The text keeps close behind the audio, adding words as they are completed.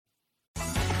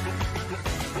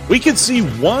We could see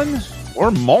one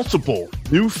or multiple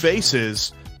new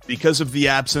faces because of the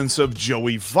absence of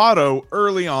Joey Votto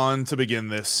early on to begin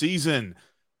this season.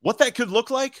 What that could look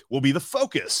like will be the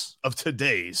focus of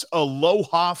today's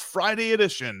Aloha Friday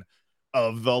edition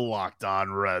of the Locked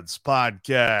On Reds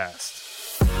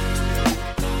podcast.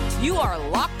 You are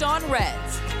Locked On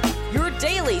Reds, your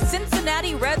daily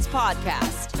Cincinnati Reds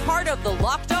podcast, part of the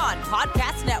Locked On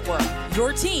Podcast Network,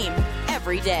 your team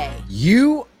every day.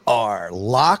 You are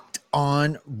Locked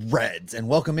On Reds, and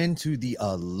welcome into the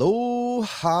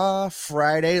Aloha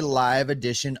Friday live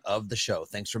edition of the show.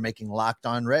 Thanks for making Locked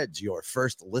On Reds your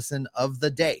first listen of the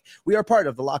day. We are part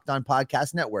of the Locked On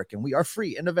Podcast Network, and we are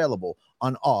free and available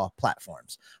on all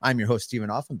platforms. I'm your host, Stephen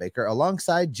Offenbaker,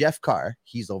 alongside Jeff Carr.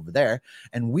 He's over there,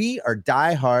 and we are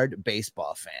diehard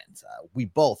baseball fans. We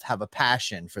both have a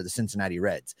passion for the Cincinnati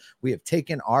Reds. We have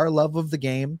taken our love of the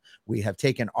game, we have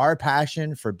taken our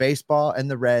passion for baseball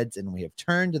and the Reds, and we have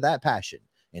turned that passion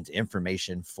into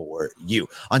information for you.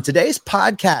 On today's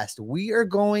podcast, we are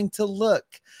going to look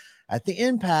at the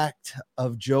impact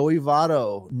of Joey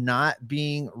Votto not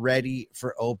being ready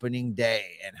for opening day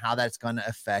and how that's going to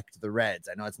affect the Reds.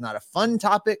 I know it's not a fun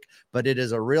topic, but it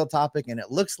is a real topic, and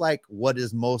it looks like what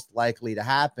is most likely to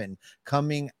happen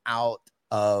coming out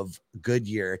of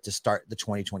Goodyear to start the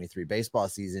 2023 baseball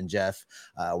season. Jeff,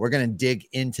 we're going to dig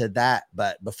into that.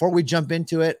 But before we jump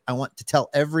into it, I want to tell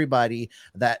everybody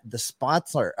that the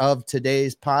sponsor of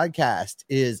today's podcast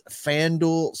is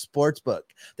FanDuel Sportsbook.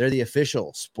 They're the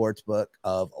official sportsbook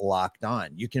of Locked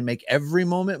On. You can make every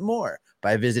moment more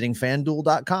by visiting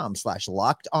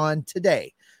FanDuel.com/LockedOn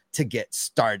today to get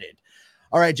started.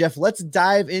 All right, Jeff, let's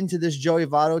dive into this Joey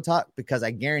Votto talk, because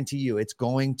I guarantee you it's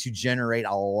going to generate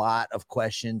a lot of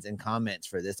questions and comments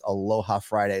for this Aloha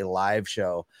Friday live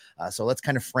show. So let's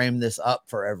kind of frame this up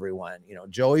for everyone. You know,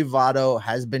 Joey Votto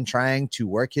has been trying to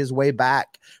work his way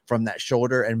back from that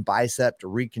shoulder and bicep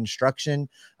reconstruction.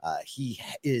 He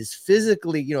is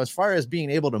physically, you know, as far as being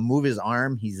able to move his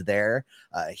arm, he's there.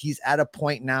 He's at a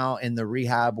point now in the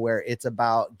rehab where it's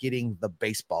about getting the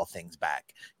baseball things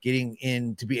back, getting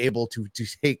in to be able to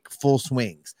take full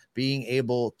swings, being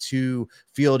able to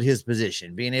field his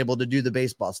position, being able to do the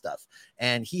baseball stuff.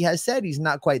 And he has said he's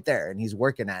not quite there, and he's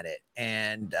working at it.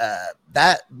 And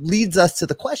that leads us to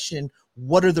the question,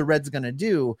 what are the Reds going to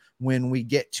do when we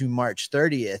get to March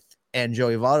 30th and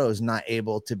Joey Votto is not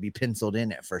able to be penciled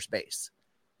in at first base?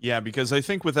 Yeah, because I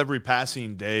think with every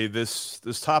passing day, this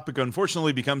topic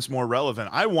unfortunately becomes more relevant.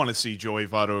 I want to see Joey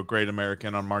Votto at Great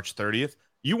American on March 30th.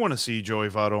 You want to see Joey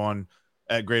Votto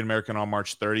at Great American on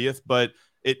March 30th, but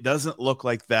it doesn't look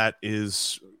like that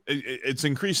is – it's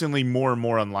increasingly more and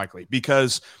more unlikely,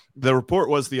 because the report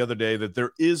was the other day that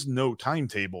there is no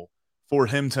timetable for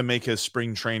him to make his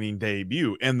spring training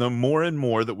debut. And the more and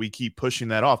more that we keep pushing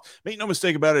that off, make no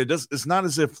mistake about it, it's not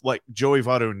as if like Joey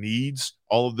Votto needs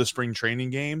all of the spring training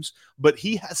games, but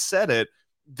he has said it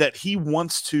that he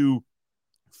wants to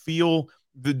feel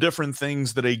the different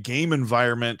things that a game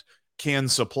environment can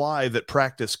supply that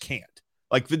practice can't.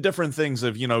 Like the different things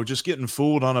of, you know, just getting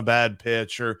fooled on a bad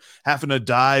pitch or having to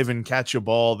dive and catch a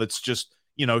ball that's just,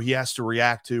 you know, he has to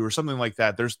react to or something like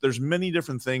that. There's many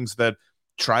different things that,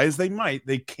 try as they might,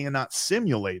 they cannot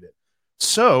simulate it.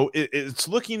 So it's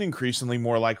looking increasingly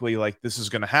more likely like this is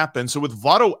going to happen. So with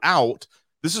Votto out,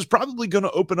 this is probably going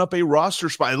to open up a roster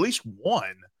spot, at least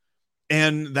one.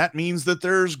 And that means that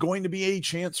there's going to be a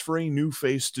chance for a new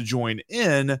face to join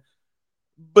in.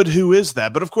 But who is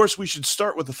that? But of course, we should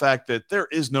start with the fact that there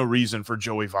is no reason for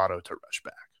Joey Votto to rush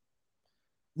back.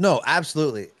 No,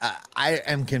 absolutely. I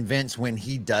am convinced when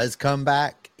he does come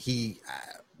back,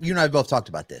 you and I both talked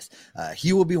about this.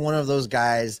 He will be one of those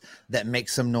guys that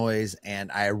makes some noise,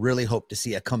 and I really hope to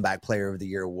see a comeback player of the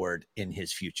year award in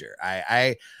his future.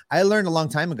 I learned a long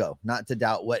time ago not to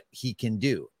doubt what he can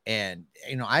do. And,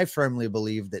 you know, I firmly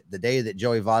believe that the day that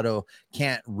Joey Votto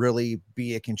can't really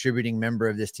be a contributing member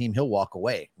of this team, he'll walk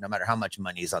away no matter how much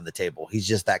money is on the table. He's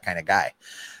just that kind of guy.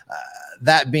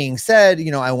 That being said, you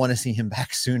know, I want to see him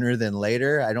back sooner than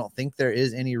later. I don't think there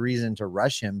is any reason to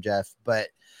rush him, Jeff, but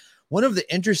one of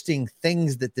the interesting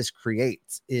things that this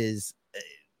creates is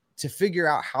to figure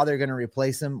out how they're going to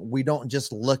replace him. We don't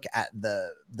just look at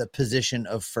the position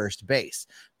of first base,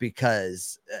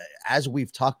 because as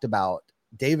we've talked about,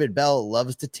 David Bell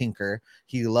loves to tinker.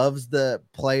 He loves the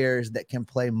players that can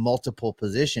play multiple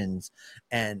positions,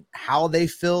 and how they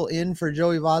fill in for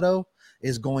Joey Votto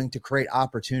is going to create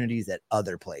opportunities at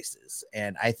other places.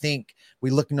 And I think we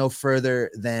look no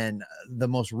further than the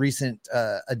most recent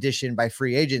addition by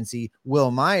free agency,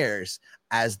 Will Myers,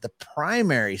 as the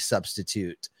primary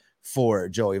substitute for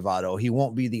Joey Votto. He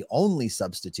won't be the only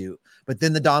substitute, but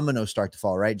then the dominoes start to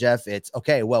fall, right, Jeff? It's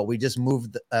okay. Well, we just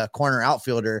moved a corner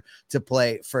outfielder to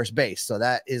play first base. So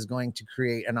that is going to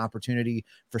create an opportunity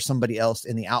for somebody else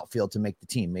in the outfield to make the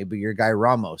team. Maybe your guy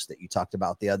Ramos that you talked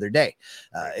about the other day.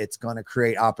 It's going to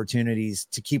create opportunities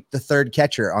to keep the third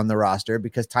catcher on the roster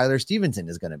because Tyler Stevenson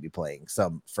is going to be playing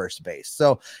some first base.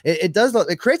 So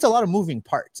it creates a lot of moving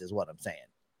parts is what I'm saying.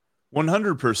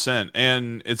 100%.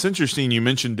 And it's interesting you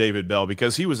mentioned David Bell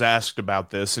because he was asked about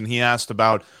this, and he asked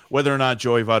about whether or not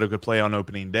Joey Votto could play on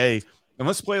opening day. And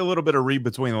let's play a little bit of read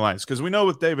between the lines because we know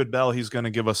with David Bell, he's going to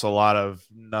give us a lot of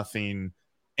nothing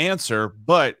answer,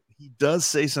 but he does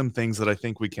say some things that I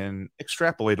think we can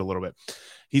extrapolate a little bit.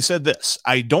 He said this: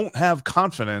 I don't have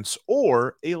confidence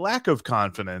or a lack of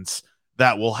confidence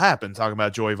that will happen. Talking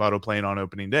about Joey Votto playing on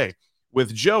opening day.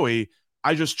 With Joey,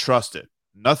 I just trust it.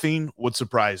 Nothing would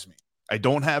surprise me. I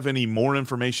don't have any more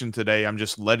information today. I'm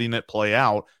just letting it play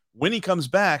out. When he comes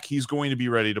back, he's going to be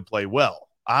ready to play well.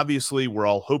 Obviously, we're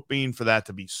all hoping for that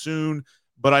to be soon,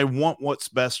 but I want what's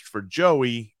best for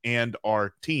Joey and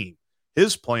our team.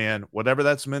 His plan, whatever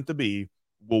that's meant to be,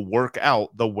 will work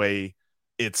out the way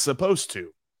it's supposed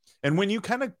to. And when you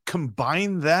kind of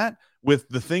combine that with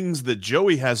the things that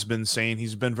Joey has been saying,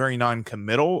 he's been very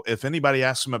non-committal. If anybody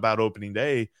asks him about opening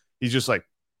day, he's just like,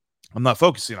 I'm not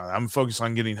focusing on that. I'm focused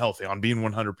on getting healthy, on being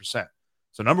 100%.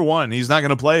 So number one, he's not going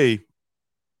to play,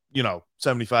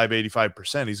 75,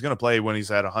 85%. He's going to play when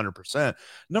he's at 100%.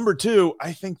 Number two,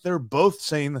 I think they're both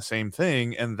saying the same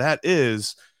thing, and that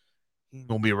is he's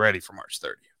going to be ready for March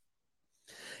 30th.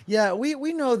 Yeah,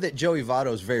 we know that Joey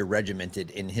Votto is very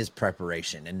regimented in his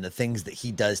preparation and the things that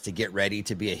he does to get ready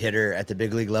to be a hitter at the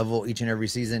big league level each and every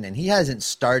season. And he hasn't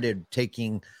started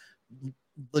taking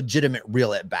legitimate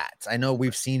real at bats. I know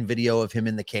we've seen video of him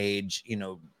in the cage,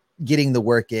 getting the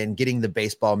work in, getting the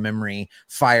baseball memory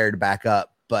fired back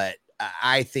up. But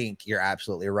I think you're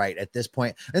absolutely right at this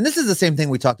point. And this is the same thing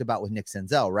we talked about with Nick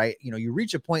Senzel, right? You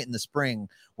reach a point in the spring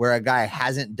where a guy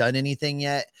hasn't done anything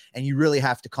yet, and you really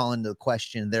have to call into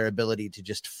question their ability to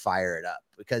just fire it up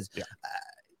because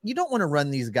you don't want to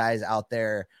run these guys out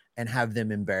there and have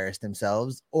them embarrass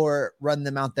themselves or run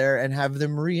them out there and have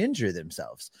them re-injure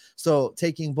themselves. So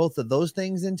taking both of those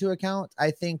things into account, I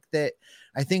think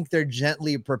they're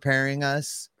gently preparing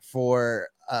us for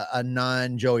a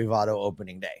non-Joey Votto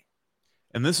opening day.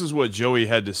 And this is what Joey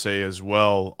had to say as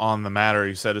well on the matter.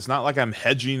 He said, it's not like I'm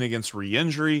hedging against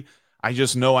re-injury. I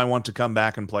just know I want to come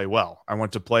back and play well. I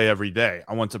want to play every day.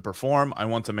 I want to perform. I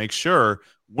want to make sure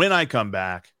when I come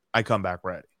back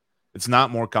ready. It's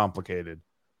not more complicated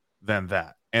than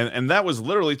that. And that was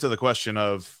literally to the question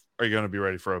of, are you going to be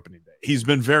ready for opening day? He's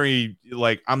been very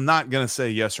I'm not going to say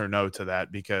yes or no to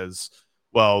that because,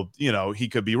 he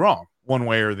could be wrong one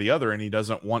way or the other, and he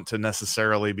doesn't want to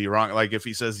necessarily be wrong. Like if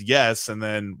he says yes, and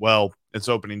then, it's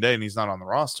opening day and he's not on the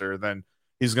roster, then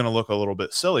he's going to look a little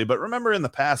bit silly. But remember in the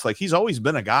past, he's always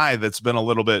been a guy that's been a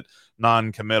little bit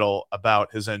non-committal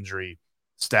about his injury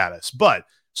status. But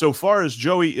so far as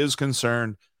Joey is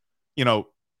concerned,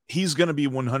 he's going to be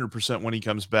 100% when he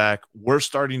comes back. We're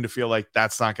starting to feel like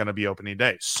that's not going to be opening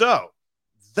day. So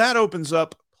that opens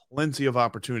up plenty of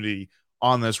opportunity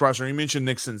on this roster. You mentioned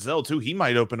Nick Senzel too. He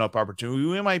might open up opportunity.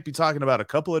 We might be talking about a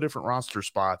couple of different roster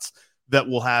spots that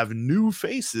will have new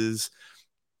faces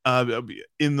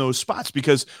in those spots,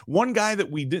 because one guy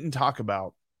that we didn't talk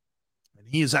about, and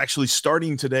he is actually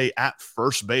starting today at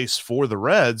first base for the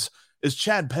Reds, is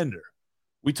Chad Pender.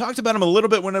 We talked about him a little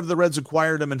bit whenever the Reds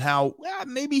acquired him and how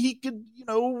maybe he could,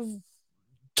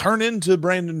 turn into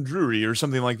Brandon Drury or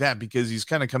something like that because he's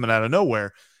kind of coming out of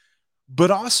nowhere. But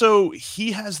also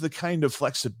he has the kind of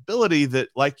flexibility that,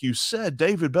 like you said,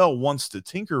 David Bell wants to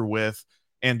tinker with,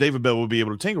 and David Bell will be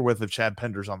able to tinker with if Chad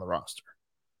Pender's on the roster.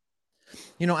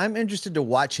 I'm interested to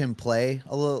watch him play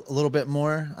a little bit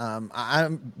more.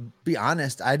 I'm be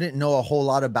honest, I didn't know a whole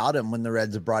lot about him when the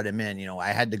Reds brought him in. I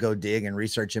had to go dig and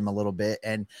research him a little bit,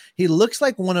 and he looks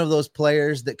like one of those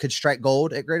players that could strike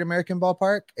gold at Great American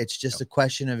Ballpark. It's just a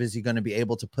question of, is he going to be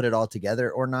able to put it all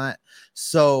together or not?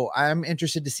 So I'm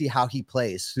interested to see how he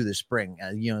plays through the spring.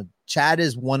 Chad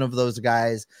is one of those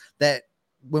guys that,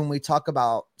 when we talk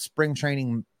about spring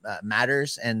training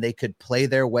matters and they could play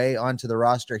their way onto the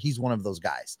roster, he's one of those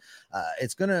guys.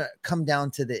 It's going to come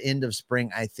down to the end of spring,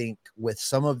 I think, with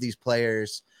some of these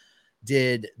players.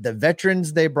 Did the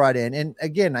veterans they brought in, and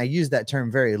again, I use that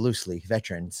term very loosely,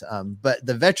 veterans, but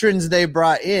the veterans they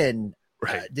brought in,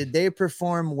 did they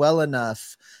perform well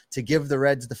enough to give the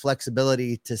Reds the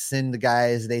flexibility to send the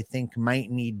guys they think might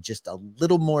need just a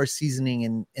little more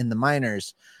seasoning in the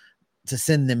minors to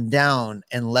send them down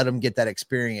and let them get that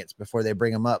experience before they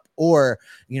bring them up? Or,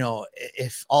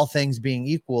 if all things being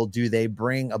equal, do they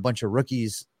bring a bunch of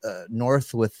rookies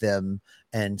north with them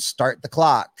and start the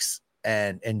clocks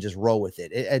and just roll with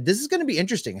it? This is going to be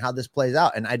interesting how this plays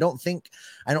out. And I don't think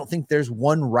there's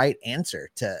one right answer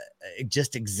to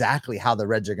just exactly how the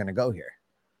Reds are going to go here.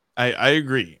 I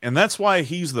agree. And that's why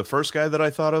he's the first guy that I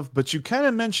thought of, but you kind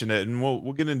of mentioned it, and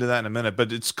we'll get into that in a minute.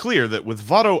 But it's clear that with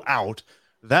Votto out,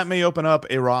 that may open up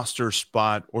a roster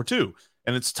spot or two.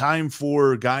 And it's time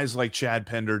for guys like Chad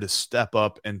Pender to step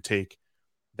up and take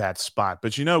that spot.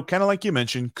 But, kind of like you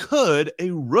mentioned, could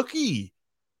a rookie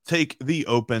take the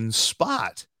open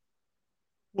spot?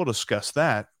 We'll discuss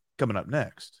that coming up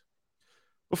next.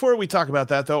 Before we talk about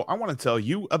that, though, I want to tell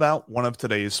you about one of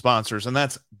today's sponsors, and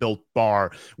that's Built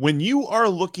Bar. When you are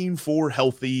looking for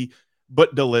healthy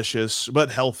but delicious,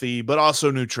 but healthy, but also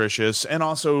nutritious, and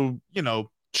also,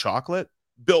 chocolate,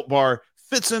 Built Bar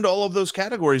fits into all of those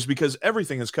categories because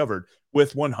everything is covered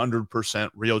with 100%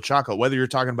 real chocolate. Whether you're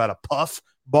talking about a puff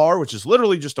bar, which is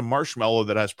literally just a marshmallow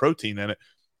that has protein in it,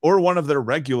 or one of their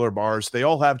regular bars, they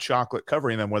all have chocolate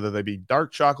covering them, whether they be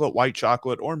dark chocolate, white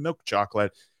chocolate, or milk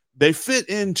chocolate. They fit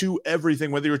into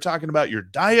everything, whether you're talking about your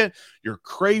diet, your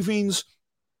cravings.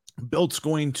 Built's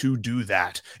going to do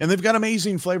that. And they've got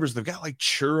amazing flavors. They've got like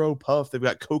churro puff. They've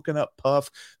got coconut puff.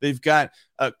 They've got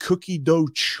a cookie dough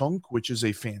chunk, which is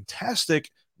a fantastic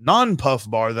non-puff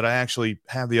bar that I actually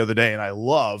had the other day and I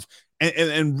love.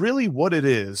 And really what it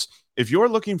is, if you're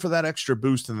looking for that extra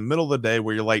boost in the middle of the day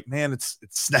where you're like, man, it's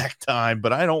snack time,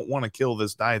 but I don't want to kill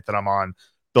this diet that I'm on,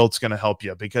 Built's going to help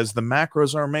you because the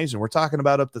macros are amazing. We're talking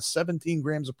about up to 17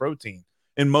 grams of protein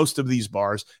in most of these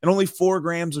bars and only 4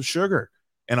 grams of sugar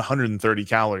and 130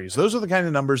 calories. Those are the kind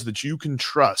of numbers that you can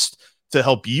trust to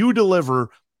help you deliver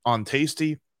on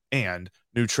tasty and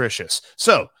nutritious.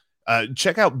 So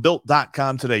check out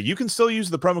Built.com today. You can still use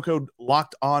the promo code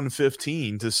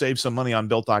LOCKEDON15 to save some money on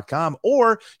Built.com,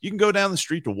 or you can go down the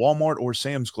street to Walmart or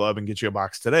Sam's Club and get you a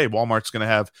box today. Walmart's going to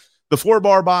have the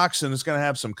 4-bar box, and it's going to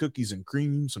have some cookies and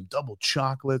cream, some double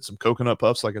chocolate, some coconut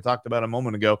puffs like I talked about a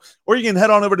moment ago. Or you can head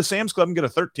on over to Sam's Club and get a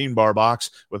 13-bar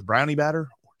box with brownie batter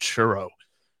or churro.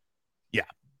 Yeah,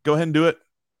 go ahead and do it.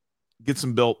 Get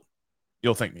some Built.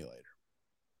 You'll thank me later.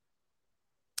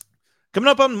 Coming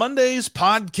up on Monday's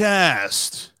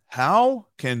podcast, how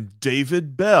can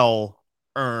David Bell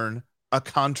earn a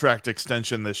contract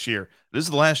extension this year? This is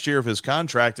the last year of his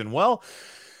contract, and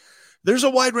there's a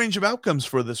wide range of outcomes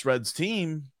for this Reds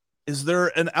team. Is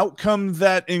there an outcome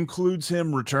that includes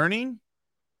him returning?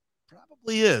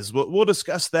 Probably is. We'll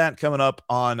discuss that coming up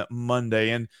on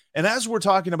Monday. And as we're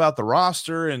talking about the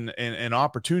roster and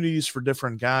opportunities for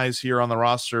different guys here on the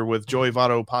roster with Joey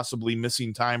Votto possibly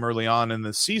missing time early on in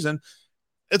this season,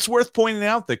 it's worth pointing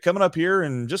out that coming up here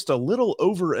in just a little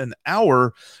over an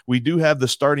hour, we do have the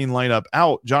starting lineup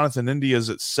out. Jonathan India is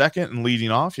at second and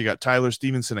leading off. You got Tyler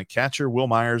Stevenson at catcher, Will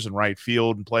Myers in right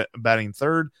field and batting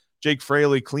third, Jake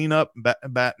Fraley cleanup,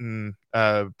 batting,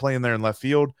 playing there in left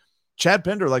field. Chad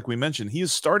Pender, like we mentioned, he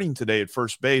is starting today at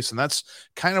first base, and that's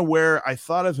kind of where I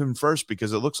thought of him first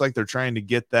because it looks like they're trying to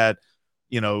get that,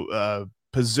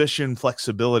 position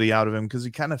flexibility out of him because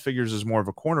he kind of figures as more of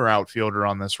a corner outfielder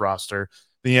on this roster.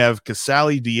 Then you have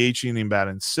Casali DHing and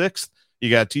batting sixth. You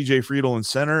got TJ Friedl in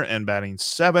center and batting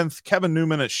seventh. Kevin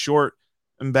Newman at short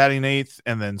and batting eighth.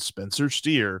 And then Spencer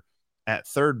Steer at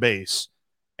third base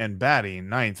and batting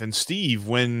ninth. And Steve,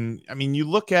 you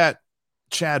look at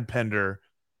Chad Pender,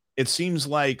 it seems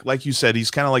like you said,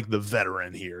 he's kind of like the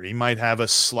veteran here. He might have a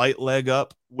slight leg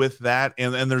up with that.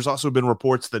 And there's also been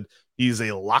reports that he's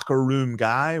a locker room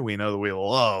guy. We know that we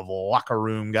love locker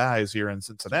room guys here in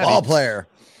Cincinnati. Ball player.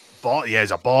 He's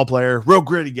a ball player, real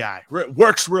gritty guy,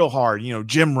 works real hard,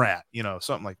 gym rat,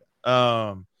 something like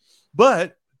that.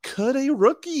 But could a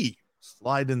rookie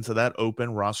slide into that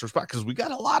open roster spot? Because we got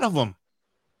a lot of them.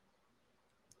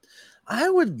 I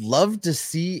would love to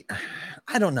see,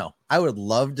 I don't know. I would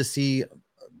love to see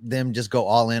them just go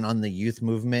all in on the youth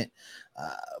movement.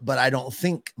 But I don't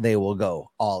think they will go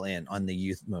all in on the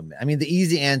youth movement. I mean, the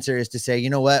easy answer is to say,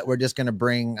 you know what? We're just going to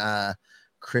bring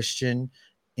Christian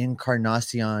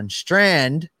Encarnacion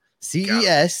Strand,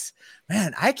 CES.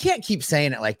 Man, I can't keep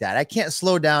saying it like that. I can't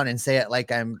slow down and say it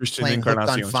like I'm playing hooked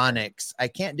on phonics. I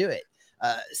can't do it.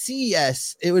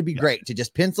 CES, it would be great to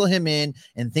just pencil him in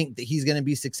and think that he's going to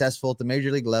be successful at the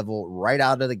major league level right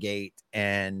out of the gate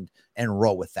and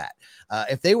roll with that.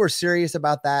 If they were serious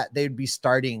about that, they'd be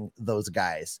starting those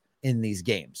guys in these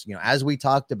games. As we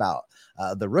talked about,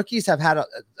 the rookies have had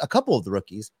a couple of the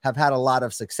rookies have had a lot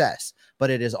of success, but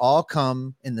it has all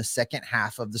come in the second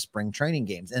half of the spring training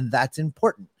games. And that's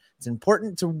important. It's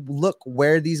important to look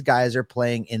where these guys are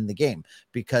playing in the game,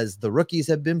 because the rookies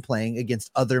have been playing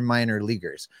against other minor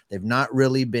leaguers. They've not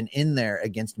really been in there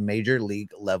against major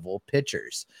league level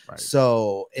pitchers. Right.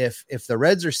 So if the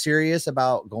Reds are serious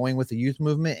about going with the youth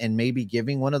movement and maybe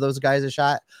giving one of those guys a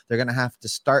shot, they're going to have to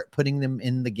start putting them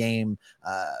in the game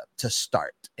to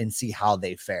start and see how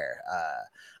they fare.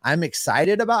 I'm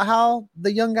excited about how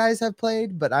the young guys have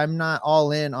played, but I'm not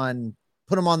all in on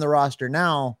put them on the roster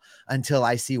now until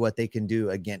I see what they can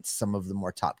do against some of the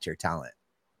more top tier talent.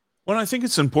 Well, I think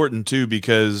it's important too,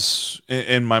 because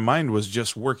in my mind was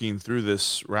just working through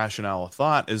this rationale of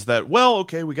thought is that, well,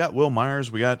 okay, we got Will Myers,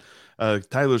 we got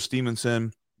Tyler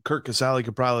Stevenson, Kurt Casale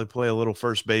could probably play a little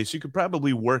first base. You could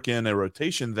probably work in a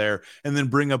rotation there and then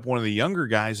bring up one of the younger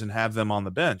guys and have them on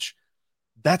the bench.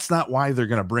 That's not why they're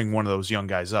going to bring one of those young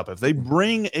guys up. If they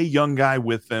bring a young guy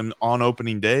with them on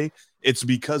opening day, it's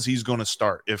because he's going to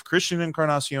start. If Christian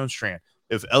Encarnacion Strand,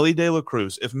 if Elly De La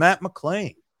Cruz, if Matt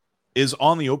McLain is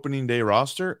on the opening day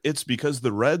roster, it's because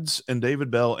the Reds and David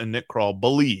Bell and Nick Krall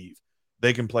believe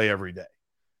they can play every day.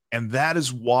 And that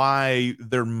is why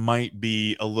there might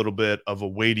be a little bit of a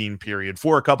waiting period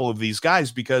for a couple of these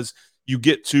guys, because you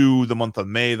get to the month of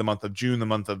May, the month of June, the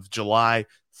month of July,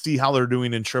 see how they're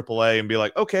doing in AAA and be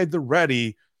like, okay, they're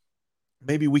ready.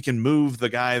 Maybe we can move the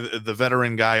guy, the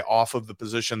veteran guy, off of the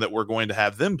position that we're going to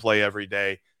have them play every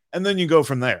day. And then you go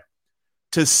from there.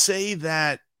 To say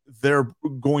that they're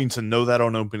going to know that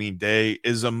on opening day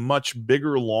is a much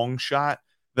bigger long shot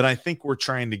than I think we're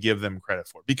trying to give them credit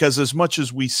for. Because as much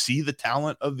as we see the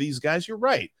talent of these guys, you're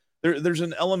right. There's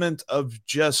an element of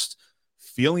just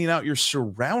feeling out your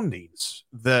surroundings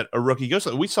that a rookie goes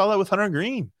through. We saw that with Hunter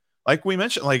Green. Like we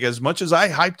mentioned, like as much as I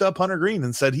hyped up Hunter Green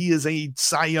and said he is a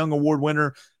Cy Young Award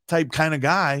winner type kind of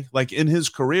guy, like in his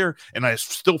career, and I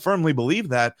still firmly believe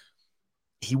that,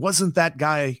 he wasn't that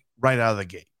guy right out of the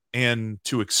gate. And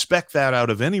to expect that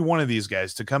out of any one of these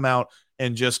guys to come out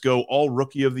and just go all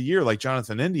rookie of the year like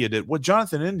Jonathan India did, what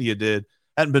Jonathan India did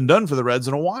hadn't been done for the Reds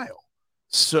in a while.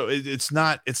 So it's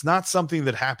not something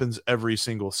that happens every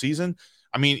single season.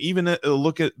 I mean, even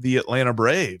look at the Atlanta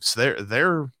Braves.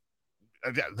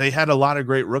 They had a lot of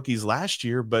great rookies last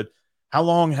year, but how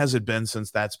long has it been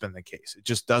since that's been the case? It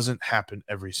just doesn't happen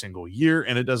every single year,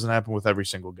 and it doesn't happen with every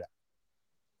single guy.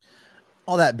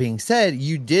 All that being said,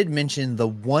 you did mention the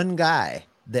one guy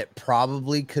that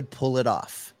probably could pull it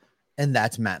off, and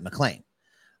that's Matt McLain.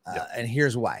 And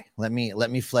here's why. Let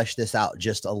me flesh this out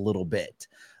just a little bit.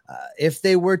 If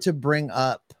they were to bring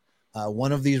up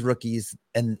one of these rookies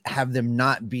and have them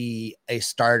not be a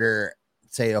starter,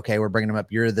 say, okay, we're bringing him up.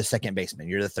 You're the second baseman.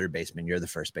 You're the third baseman. You're the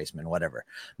first baseman, whatever.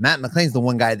 Matt McLain's the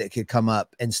one guy that could come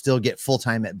up and still get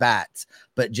full-time at bats,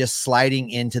 but just sliding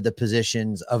into the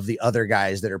positions of the other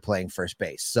guys that are playing first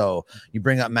base. So you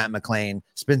bring up Matt McLain,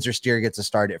 Spencer Steer gets a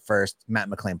start at first. Matt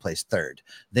McLain plays third.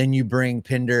 Then you bring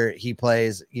Pinder. He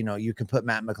plays, you can put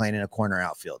Matt McLain in a corner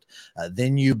outfield.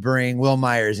 Then you bring Will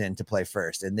Myers in to play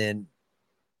first. And then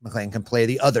McLain can play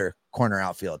the other corner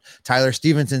outfield. Tyler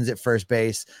Stevenson's at first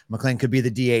base. McLain could be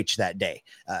the DH that day.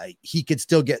 He could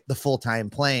still get the full-time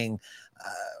playing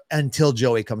until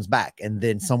Joey comes back, and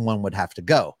then someone would have to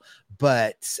go.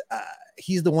 But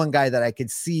he's the one guy that I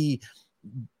could see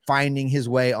finding his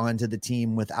way onto the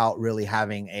team without really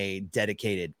having a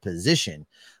dedicated position.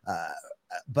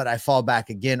 But I fall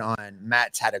back again on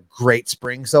Matt's had a great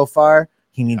spring so far.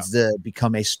 He needs to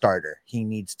become a starter. He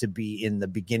needs to be in the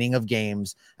beginning of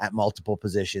games at multiple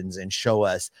positions and show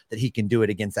us that he can do it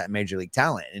against that major league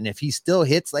talent. And if he still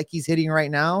hits like he's hitting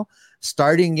right now,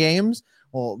 starting games,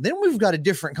 well, then we've got a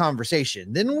different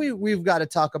conversation. Then we've got to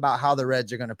talk about how the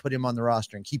Reds are going to put him on the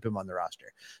roster and keep him on the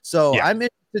roster. So I'm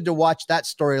interested to watch that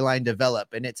storyline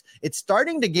develop, and it's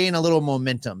starting to gain a little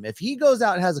momentum. If he goes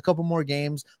out and has a couple more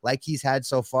games like he's had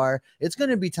so far, it's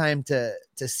going to be time to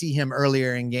see him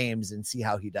earlier in games and see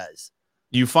how he does.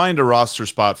 You find a roster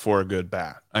spot for a good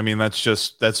bat. I mean,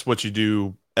 that's what you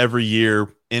do every year,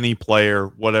 any player,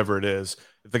 whatever it is.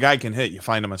 If the guy can hit, you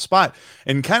find him a spot.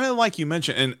 And kind of like you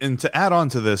mentioned, and to add on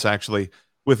to this actually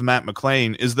with Matt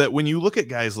McLain, is that when you look at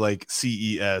guys like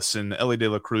CES and Elly De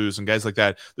La Cruz and guys like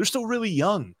that, they're still really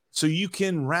young. So you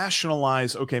can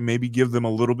rationalize, okay, maybe give them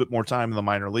a little bit more time in the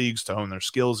minor leagues to hone their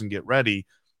skills and get ready.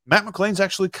 Matt McLain's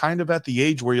actually kind of at the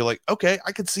age where you're like, okay,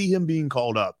 I could see him being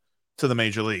called up to the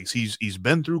major leagues. He's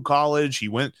been through college. He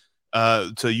went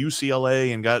to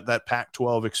UCLA and got that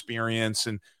Pac-12 experience,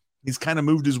 and he's kind of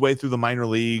moved his way through the minor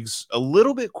leagues a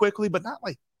little bit quickly, but not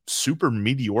like super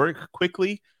meteoric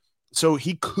quickly. So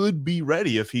he could be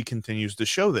ready if he continues to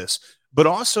show this. But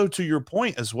also to your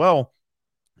point as well,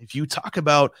 if you talk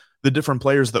about the different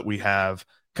players that we have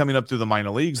coming up through the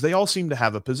minor leagues, they all seem to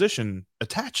have a position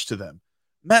attached to them.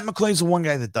 Matt McLain's the one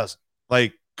guy that doesn't.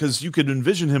 Like, because you could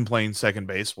envision him playing second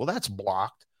base. Well, that's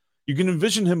blocked. You can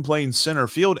envision him playing center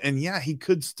field, and yeah, he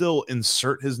could still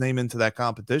insert his name into that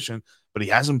competition, but he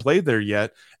hasn't played there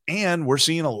yet. And we're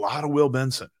seeing a lot of Will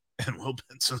Benson, and Will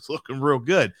Benson's looking real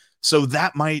good. So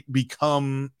that might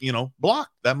become,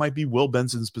 blocked. That might be Will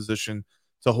Benson's position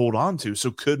to hold on to. So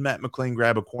could Matt McLain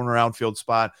grab a corner outfield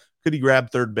spot? Could he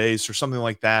grab third base or something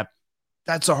like that?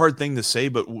 That's a hard thing to say,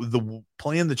 but the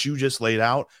plan that you just laid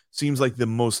out seems like the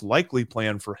most likely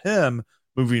plan for him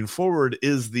moving forward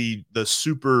is the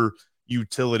super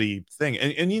utility thing.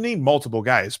 And you need multiple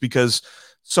guys, because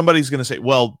somebody's going to say,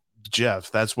 well,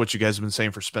 Jeff, that's what you guys have been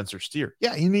saying for Spencer Steer.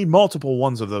 Yeah, you need multiple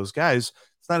ones of those guys.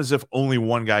 It's not as if only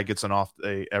one guy gets an off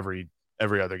day every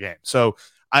other game. So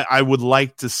I would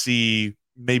like to see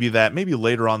maybe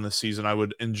later on this season. I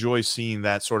would enjoy seeing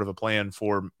that sort of a plan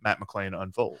for Matt McLain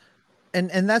unfold.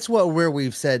 And that's where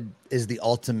we've said is the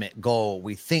ultimate goal,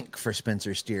 we think, for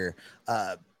Spencer Steer.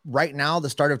 Right now, the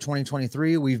start of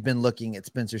 2023, we've been looking at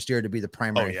Spencer Steer to be the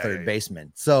primary third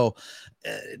baseman. So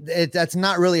that's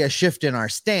not really a shift in our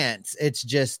stance. It's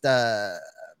just a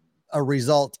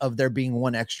result of there being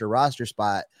one extra roster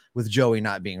spot with Joey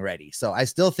not being ready. So I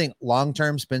still think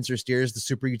long-term Spencer Steer is the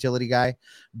super utility guy,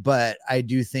 but I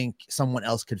do think someone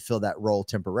else could fill that role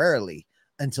temporarily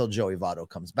until Joey Votto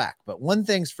comes back. But one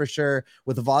thing's for sure,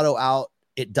 with Votto out,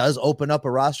 it does open up a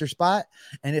roster spot,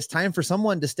 and it's time for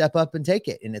someone to step up and take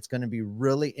it. And it's going to be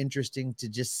really interesting to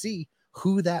just see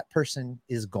who that person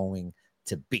is going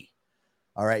to be.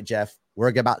 All right, Jeff,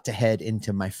 we're about to head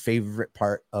into my favorite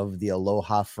part of the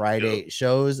Aloha Friday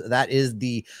shows. That is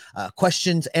the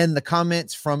questions and the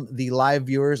comments from the live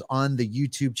viewers on the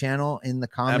YouTube channel in the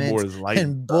comments.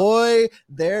 And boy,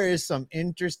 there is some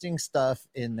interesting stuff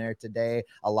in there today.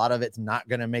 A lot of it's not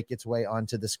going to make its way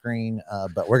onto the screen,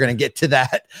 but we're going to get to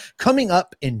that coming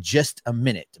up in just a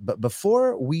minute. But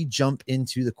before we jump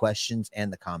into the questions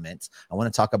and the comments, I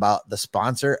want to talk about the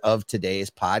sponsor of today's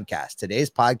podcast. Today's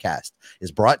podcast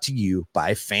is brought to you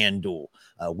by FanDuel.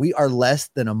 We are less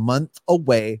than a month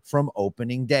away from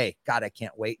opening day. God, I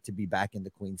can't wait to be back in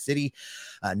the Queen City.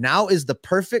 Now is the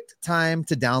perfect time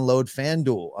to download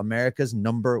FanDuel, America's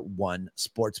 #1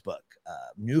 sportsbook.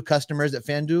 New customers at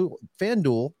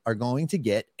FanDuel are going to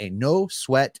get a no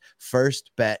sweat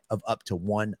first bet of up to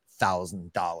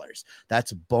 $1,000.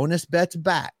 That's bonus bets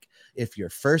back if your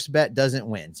first bet doesn't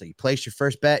win. So you place your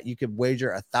first bet, you could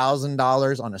wager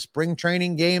 $1,000 on a spring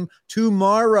training game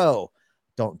tomorrow.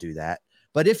 Don't do that.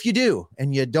 But if you do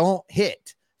and you don't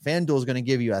hit, FanDuel is going to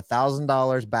give you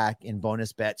 $1,000 back in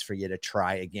bonus bets for you to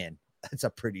try again. That's a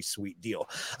pretty sweet deal.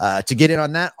 To get in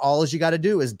on that, all you got to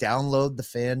do is download the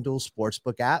FanDuel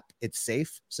Sportsbook app. It's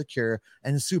safe, secure,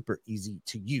 and super easy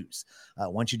to use.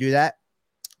 Once you do that,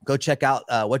 go check out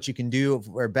what you can do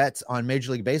for bets on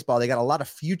Major League Baseball. They got a lot of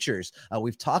futures.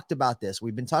 We've talked about this.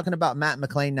 We've been talking about Matt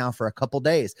McLain now for a couple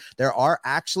days. There are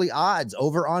actually odds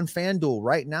over on FanDuel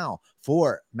right now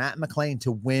for Matt McLain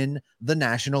to win the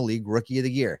National League Rookie of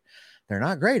the Year. They're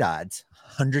not great odds,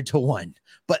 100-1,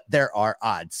 but there are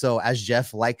odds. So as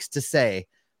Jeff likes to say,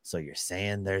 so you're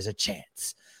saying there's a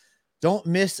chance. Don't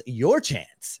miss your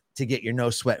chance to get your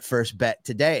no sweat first bet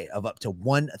today of up to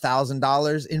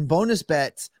 $1,000 in bonus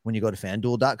bets when you go to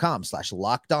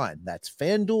FanDuel.com/lockedon. That's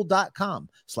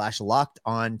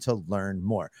FanDuel.com/lockedon to learn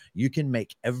more. You can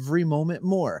make every moment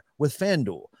more with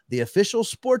FanDuel, the official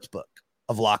sportsbook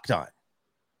of Locked On.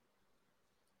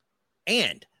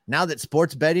 And now that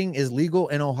sports betting is legal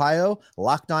in Ohio,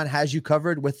 Locked On has you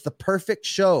covered with the perfect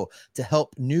show to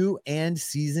help new and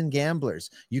seasoned gamblers.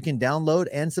 You can download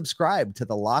and subscribe to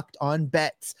the Locked On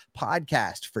Bets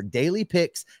podcast for daily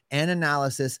picks and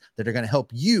analysis that are going to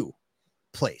help you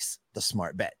place the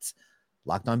smart bets.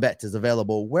 Locked On Bets is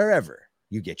available wherever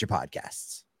you get your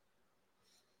podcasts.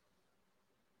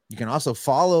 You can also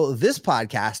follow this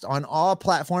podcast on all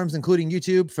platforms, including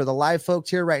YouTube. For the live folks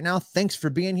here right now, thanks for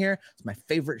being here. It's my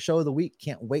favorite show of the week.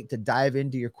 Can't wait to dive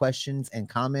into your questions and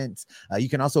comments. You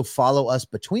can also follow us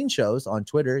between shows on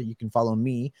Twitter. You can follow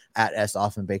me at S.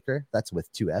 Offenbaker. That's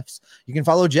with 2 Fs. You can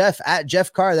follow Jeff at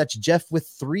Jeff Carr. That's Jeff with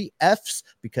 3 Fs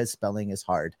because spelling is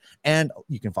hard. And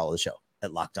you can follow the show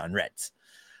at Locked On Reds.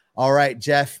 All right,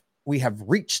 Jeff. We have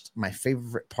reached my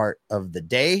favorite part of the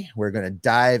day. We're going to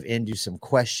dive into some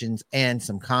questions and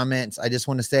some comments. I just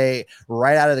want to say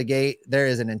right out of the gate, there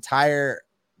is an entire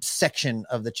section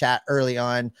of the chat early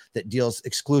on that deals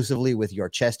exclusively with your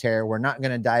chest hair. We're not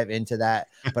going to dive into that,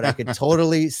 but I could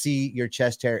totally see your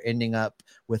chest hair ending up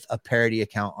with a parody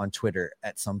account on Twitter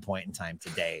at some point in time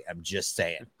today. I'm just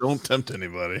saying. Don't tempt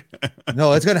anybody.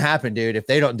 No, it's going to happen, dude. If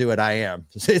they don't do it, I am.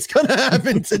 It's going to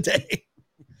happen today.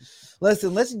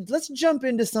 Listen, let's jump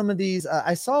into some of these.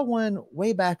 I saw one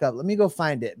way back up. Let me go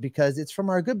find it because it's from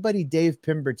our good buddy Dave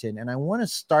Pemberton, and I want to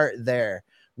start there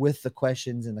with the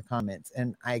questions in the comments,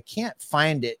 and I can't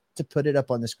find it to put it up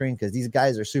on the screen because these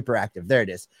guys are super active. There it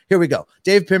is. Here we go.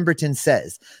 Dave Pemberton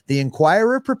says, the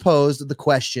Inquirer proposed the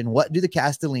question, what do the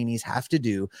Castellinis have to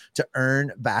do to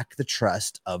earn back the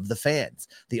trust of the fans?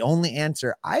 The only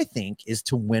answer, I think, is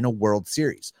to win a World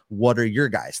Series. What are your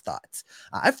guys' thoughts?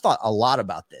 I've thought a lot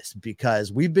about this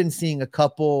because we've been seeing a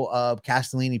couple of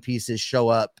Castellini pieces show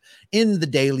up in the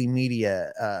daily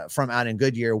media from out in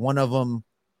Goodyear. One of them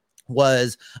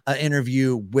was an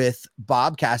interview with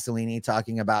Bob Castellini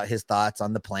talking about his thoughts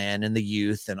on the plan and the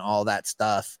youth and all that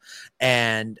stuff.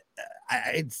 And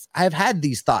I've had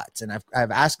these thoughts and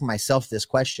I've asked myself this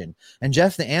question. And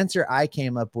Jeff, the answer I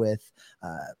came up with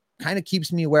kind of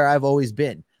keeps me where I've always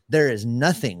been. There is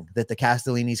nothing that the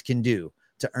Castellinis can do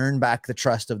to earn back the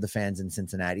trust of the fans in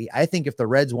Cincinnati. I think if the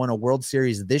Reds won a World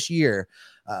Series this year,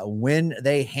 when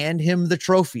they hand him the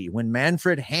trophy, when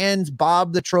Manfred hands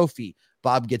Bob the trophy,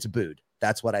 Bob gets booed.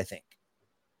 That's what I think.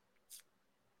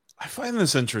 I find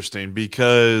this interesting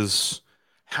because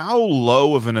how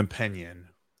low of an opinion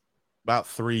about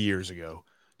 3 years ago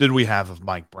did we have of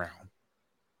Mike Brown?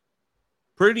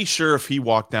 Pretty sure if he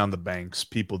walked down the banks,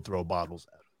 people would throw bottles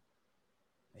at him.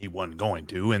 He wasn't going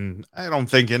to, and I don't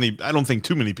think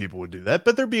too many people would do that,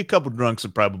 but there'd be a couple drunks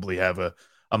that probably have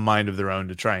a mind of their own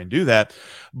to try and do that.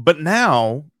 But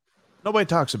now nobody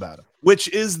talks about it, which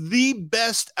is the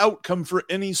best outcome for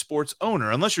any sports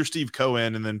owner, unless you're Steve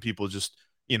Cohen and then people just,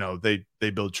 they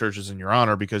build churches in your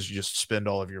honor because you just spend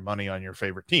all of your money on your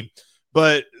favorite team.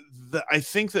 But I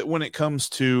think that when it comes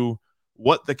to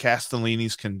what the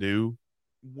Castellinis can do,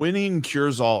 winning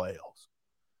cures all ails.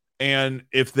 And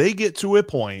if they get to a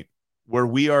point where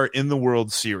we are in the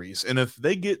World Series, and if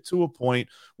they get to a point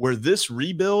where this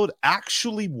rebuild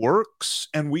actually works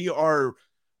and we are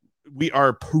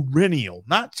perennial,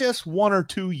 not just 1 or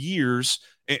 2 years,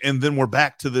 and then we're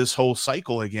back to this whole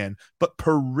cycle again, but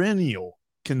perennial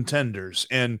contenders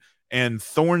and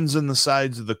thorns in the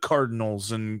sides of the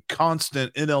Cardinals and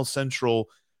constant NL Central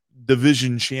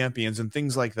division champions and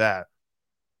things like that.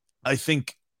 I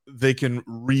think they can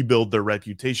rebuild their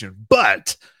reputation.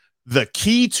 But the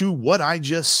key to what I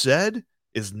just said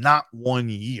is not 1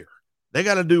 year. They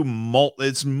got to do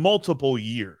multiple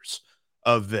years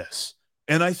of this.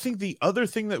 And I think the other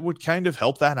thing that would kind of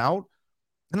help that out,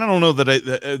 and I don't know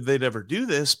that they'd ever do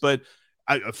this, but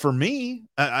for me,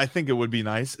 I think it would be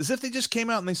nice, is if they just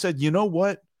came out and they said, you know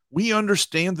what? We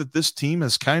understand that this team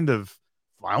has kind of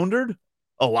floundered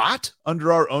a lot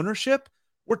under our ownership.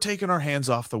 We're taking our hands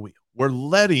off the wheel. We're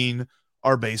letting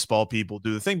our baseball people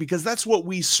do the thing because that's what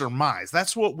we surmise.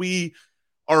 That's what we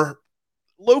are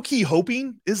low-key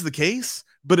hoping is the case.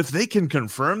 But if they can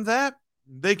confirm that,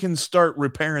 they can start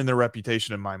repairing their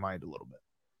reputation in my mind a little bit.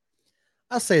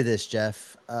 I'll say this,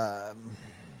 Jeff.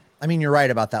 You're right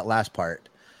about that last part.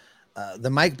 The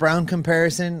Mike Brown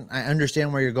comparison, I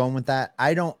understand where you're going with that.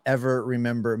 I don't ever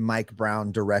remember Mike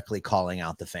Brown directly calling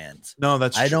out the fans. No,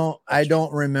 that's true. I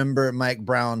don't remember Mike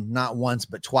Brown not once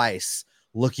but twice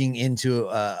looking into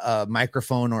a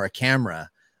microphone or a camera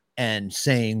and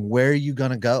saying, where are you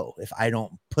going to go if I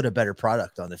don't put a better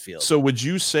product on the field? So would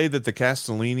you say that the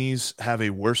Castellinis have a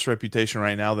worse reputation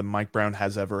right now than Mike Brown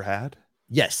has ever had?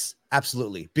 Yes,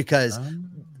 absolutely. Because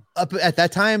up at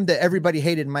that time that everybody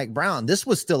hated Mike Brown, this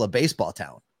was still a baseball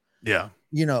town. Yeah.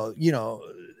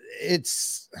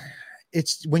 It's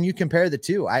when you compare the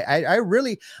two,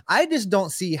 I just don't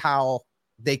see how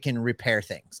they can repair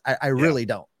things. I really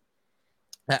don't.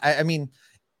 Time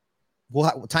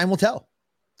will tell.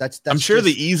 I'm sure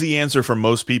the easy answer for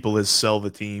most people is sell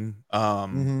the team.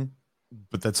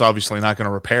 But that's obviously not going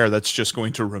to repair. That's just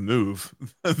going to remove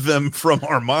them from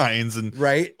our minds. And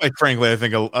right. Quite frankly, I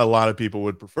think a lot of people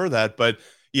would prefer that. But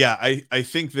yeah, I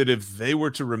think that if they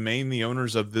were to remain the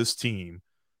owners of this team,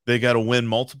 they got to win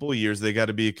multiple years. They got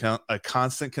to be a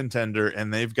constant contender,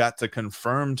 and they've got to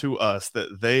confirm to us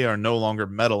that they are no longer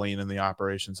meddling in the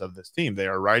operations of this team. They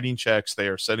are writing checks, they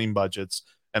are setting budgets,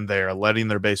 and they are letting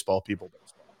their baseball people baseball.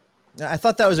 I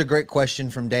thought that was a great question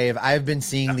from Dave. I've been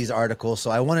seeing these articles, so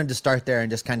I wanted to start there and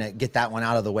just kind of get that one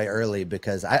out of the way early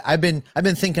because I've been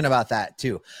thinking about that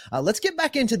too. Let's get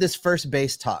back into this first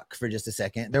base talk for just a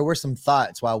second. There were some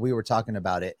thoughts while we were talking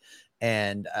about it,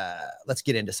 And let's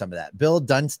get into some of that. Bill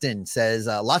Dunstan says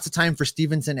lots of time for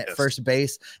Stevenson at first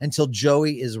base until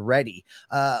Joey is ready.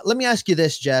 Let me ask you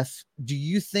this, Jeff. Do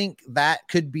you think that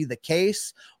could be the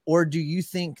case? Or do you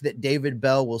think that David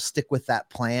Bell will stick with that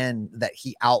plan that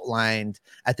he outlined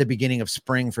at the beginning of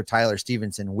spring for Tyler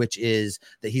Stevenson, which is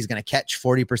that he's going to catch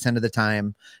 40% of the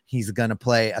time. He's going to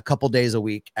play a couple days a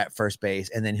week at first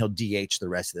base, and then he'll DH the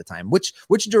rest of the time. Which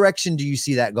direction do you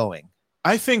see that going?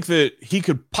 I think that he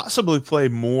could possibly play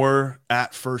more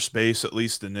at first base, at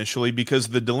least initially, because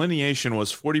the delineation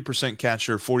was 40%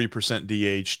 catcher, 40%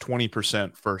 DH,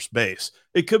 20% first base.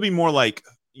 It could be more like,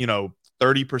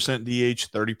 30%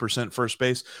 DH, 30% first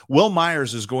base. Will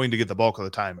Myers is going to get the bulk of the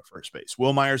time at first base.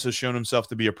 Will Myers has shown himself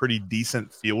to be a pretty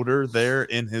decent fielder there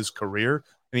in his career,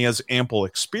 and he has ample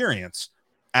experience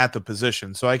at the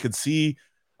position. So I could see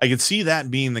that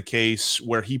being the case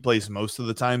where he plays most of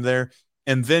the time there.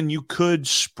 And then you could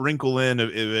sprinkle in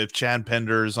if Chad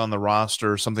Pender is on the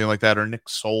roster or something like that, or Nick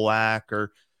Solak,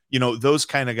 or those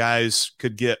kind of guys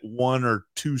could get 1 or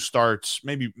 2 starts,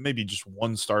 maybe just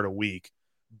 1 start a week.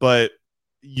 But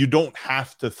you don't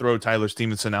have to throw Tyler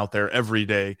Stevenson out there every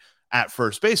day at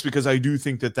first base, because I do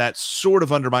think that sort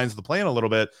of undermines the plan a little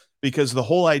bit, because the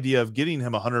whole idea of getting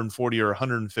him 140 or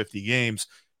 150 games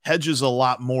hedges a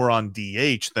lot more on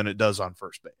DH than it does on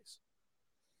first base.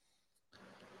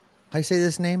 How you say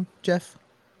this name, Jeff?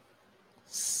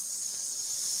 Sag.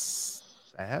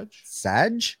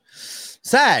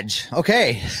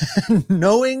 Okay.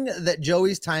 Knowing that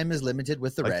Joey's time is limited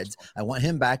with the Reds, I want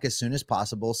him back as soon as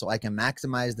possible so I can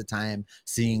maximize the time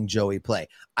seeing Joey play.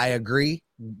 I agree.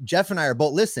 Jeff and I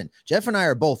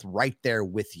are both right there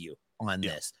with you on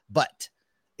this, but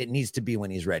it needs to be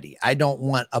when he's ready. I don't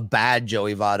want a bad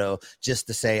Joey Votto just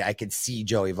to say I could see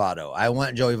Joey Votto. I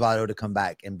want Joey Votto to come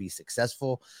back and be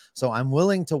successful. So I'm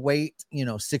willing to wait,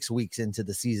 6 weeks into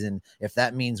the season if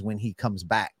that means when he comes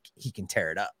back, he can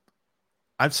tear it up.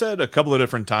 I've said a couple of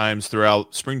different times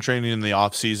throughout spring training in the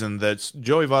offseason that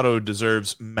Joey Votto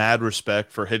deserves mad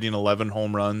respect for hitting 11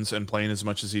 home runs and playing as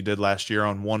much as he did last year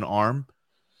on one arm.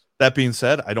 That being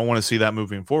said, I don't want to see that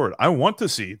moving forward. I want to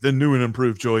see the new and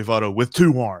improved Joey Votto with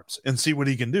 2 arms and see what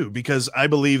he can do, because I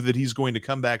believe that he's going to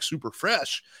come back super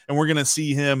fresh and we're going to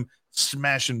see him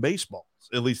smashing baseballs.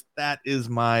 At least that is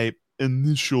my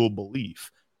initial belief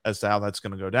as to how that's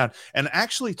going to go down. And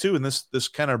actually, too, and this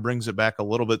kind of brings it back a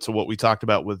little bit to what we talked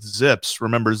about with Zips.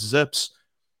 Remember, Zips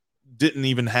didn't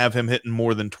even have him hitting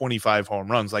more than 25 home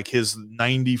runs. Like, his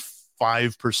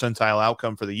 95 percentile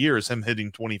outcome for the year is him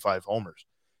hitting 25 homers.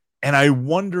 And I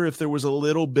wonder if there was a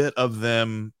little bit of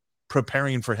them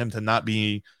preparing for him to not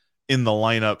be in the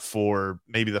lineup for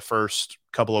maybe the first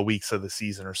couple of weeks of the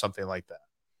season or something like that.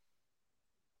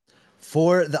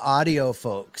 For the audio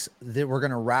folks, that we're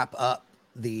going to wrap up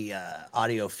the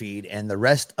audio feed, and the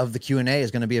rest of the Q&A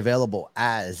is going to be available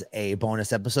as a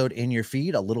bonus episode in your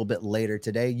feed a little bit later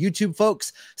today. YouTube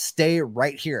folks, stay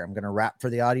right here. I'm going to wrap for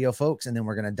the audio folks, and then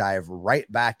we're going to dive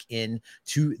right back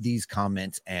into these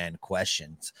comments and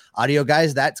questions. Audio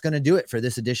guys, that's going to do it for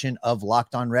this edition of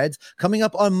Locked On Reds. Coming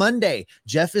up on Monday,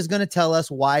 Jeff is going to tell us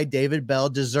why David Bell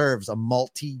deserves a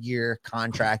multi-year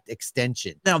contract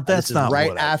extension. Now, that's not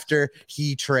right after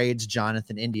he trades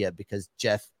Jonathan India, because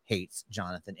Jeff hates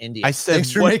Jonathan India. I said,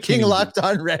 thanks for making Locked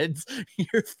On Reds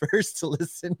your first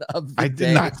listen of the day. I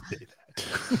did not say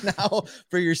that. Now,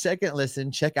 for your second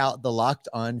listen, check out the Locked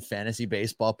On Fantasy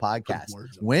Baseball podcast.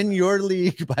 Win your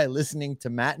league by listening to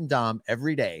Matt and Dom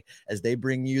every day as they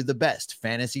bring you the best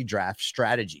fantasy draft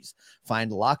strategies.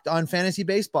 Find Locked On Fantasy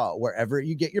Baseball wherever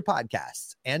you get your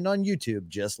podcasts and on YouTube,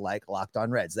 just like Locked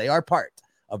On Reds. They are part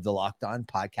of the Locked On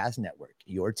Podcast Network,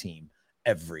 your team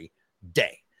every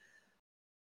day.